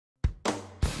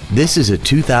This is a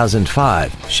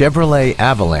 2005 Chevrolet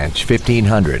Avalanche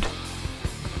 1500.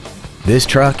 This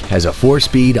truck has a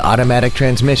 4-speed automatic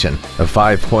transmission, a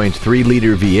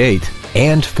 5.3-liter V8,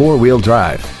 and 4-wheel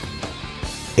drive.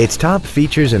 Its top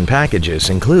features and packages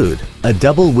include a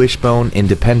double wishbone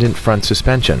independent front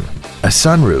suspension, a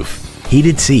sunroof,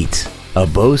 heated seats, a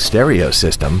Bose stereo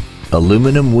system,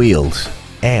 aluminum wheels,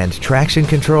 and traction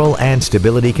control and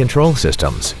stability control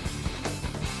systems.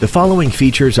 The following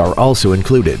features are also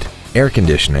included: air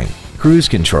conditioning, cruise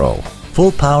control,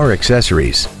 full power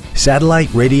accessories,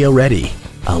 satellite radio ready,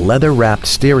 a leather-wrapped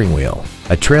steering wheel,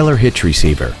 a trailer hitch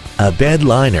receiver, a bed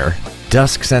liner,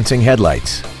 dusk sensing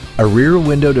headlights, a rear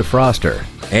window defroster,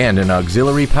 and an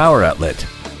auxiliary power outlet.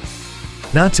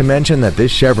 Not to mention that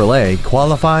this Chevrolet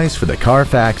qualifies for the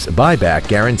Carfax buyback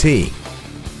guarantee.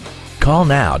 Call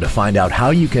now to find out how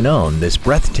you can own this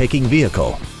breathtaking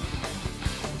vehicle.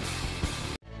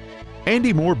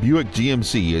 Andy Mohr Buick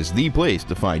GMC is the place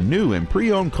to find new and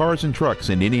pre-owned cars and trucks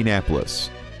in Indianapolis.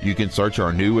 You can search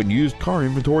our new and used car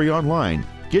inventory online,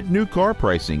 get new car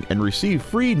pricing, and receive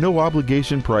free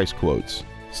no-obligation price quotes.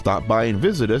 Stop by and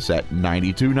visit us at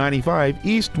 9295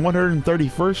 East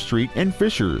 131st Street in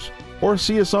Fishers, or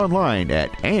see us online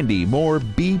at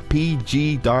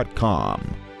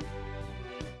andymohrbpg.com.